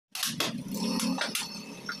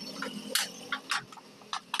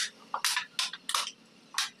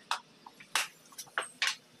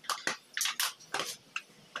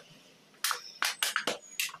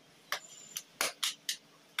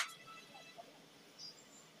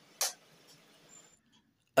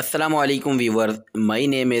Assalamu alaikum viewers, my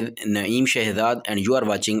name is Naeem Shahzad and you are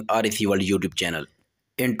watching RAC World YouTube channel.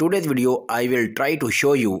 In today's video, I will try to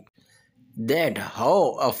show you that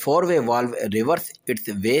how a four-way valve reverse its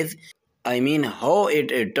ways. I mean how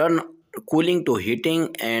it turn cooling to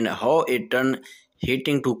heating and how it turn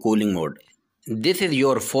heating to cooling mode. This is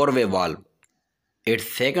your four-way valve.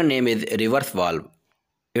 Its second name is reverse valve.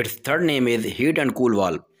 Its third name is heat and cool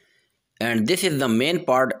valve. And this is the main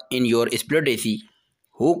part in your split AC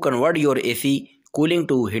who convert your AC cooling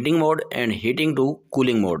to heating mode and heating to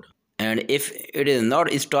cooling mode. And if it is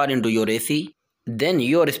not installed into your AC, then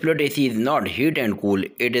your split AC is not heat and cool,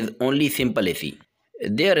 it is only simple AC.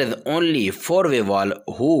 There is only four-way valve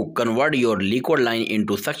who convert your liquid line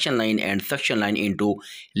into suction line and suction line into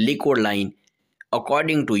liquid line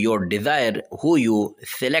according to your desire who you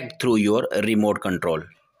select through your remote control.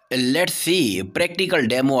 Let's see practical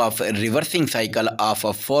demo of reversing cycle of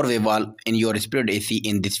a four-way valve in your split AC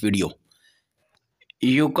in this video.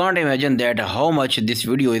 You can't imagine that how much this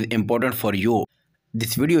video is important for you.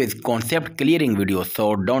 This video is concept clearing video,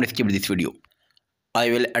 so don't skip this video. I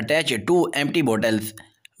will attach two empty bottles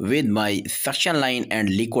with my suction line and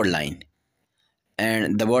liquid line.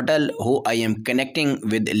 And the bottle who I am connecting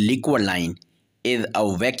with liquid line is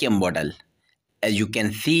a vacuum bottle. As you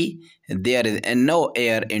can see, there is no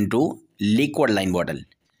air into liquid line bottle.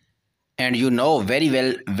 And you know very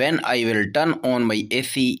well, when I will turn on my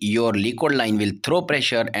AC, your liquid line will throw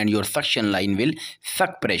pressure and your suction line will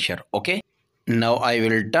suck pressure. Okay. Now I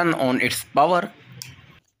will turn on its power.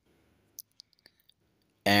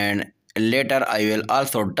 And later I will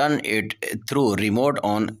also turn it through remote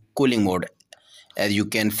on cooling mode. As you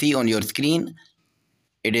can see on your screen,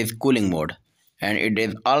 it is cooling mode. And it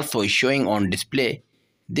is also showing on display.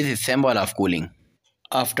 This is symbol of cooling.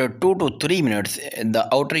 After 2 to 3 minutes, the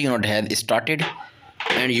outer unit has started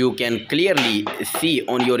and you can clearly see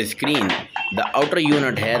on your screen the outer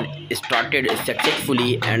unit has started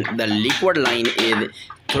successfully and the liquid line is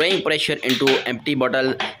throwing pressure into empty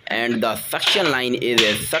bottle and the suction line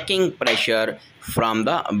is sucking pressure from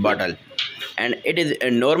the bottle. And it is a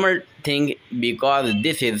normal thing because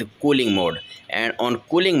this is cooling mode, and on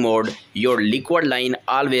cooling mode your liquid line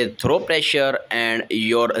always throw pressure and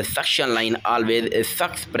your suction line always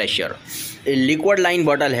sucks pressure. A liquid line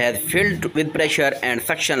bottle has filled with pressure and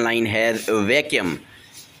suction line has vacuum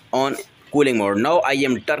on cooling mode. Now I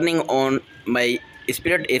am turning on my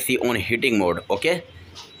split AC on heating mode. Okay,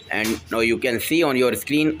 and now you can see on your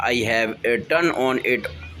screen I have turned on it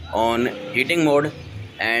on heating mode,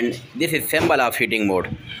 and this is symbol of heating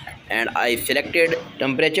mode, and I selected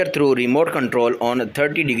temperature through remote control on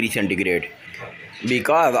 30 degrees centigrade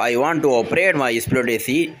because I want to operate my split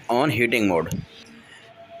AC on heating mode.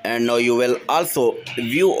 And now you will also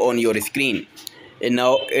view on your screen, and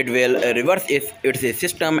now it will reverse its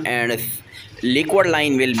system and liquid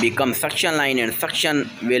line will become suction line and suction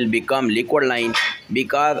will become liquid line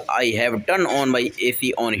because I have turned on my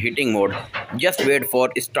AC on heating mode. Just wait for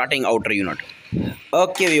starting outer unit.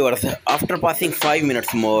 Okay viewers, after passing 5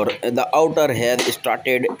 minutes more, the outer has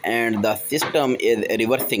started and the system is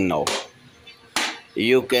reversing now.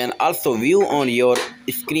 You can also view on your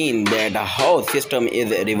screen that how system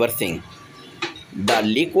is reversing. The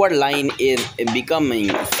liquid line is becoming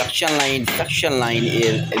suction line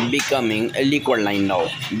is becoming a liquid line now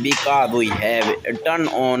because we have turned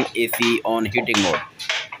on AC on heating mode.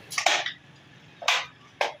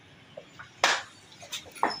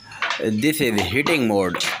 This is heating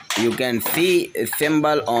mode. You can see a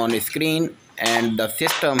symbol on screen and the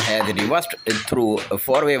system has reversed through a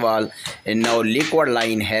four-way valve, and now liquid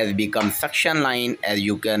line has become suction line as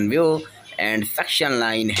you can view, and suction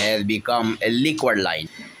line has become a liquid line.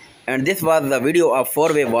 And this was the video of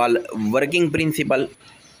four-way valve working principle.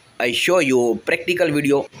 I show you practical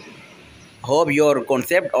video. Hope your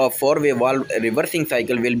concept of four-way valve reversing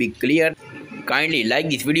cycle will be clear. Kindly like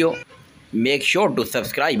this video. Make sure to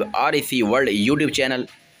subscribe RAC World YouTube channel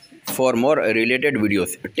for more related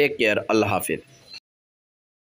videos. Take care. Allah Hafiz.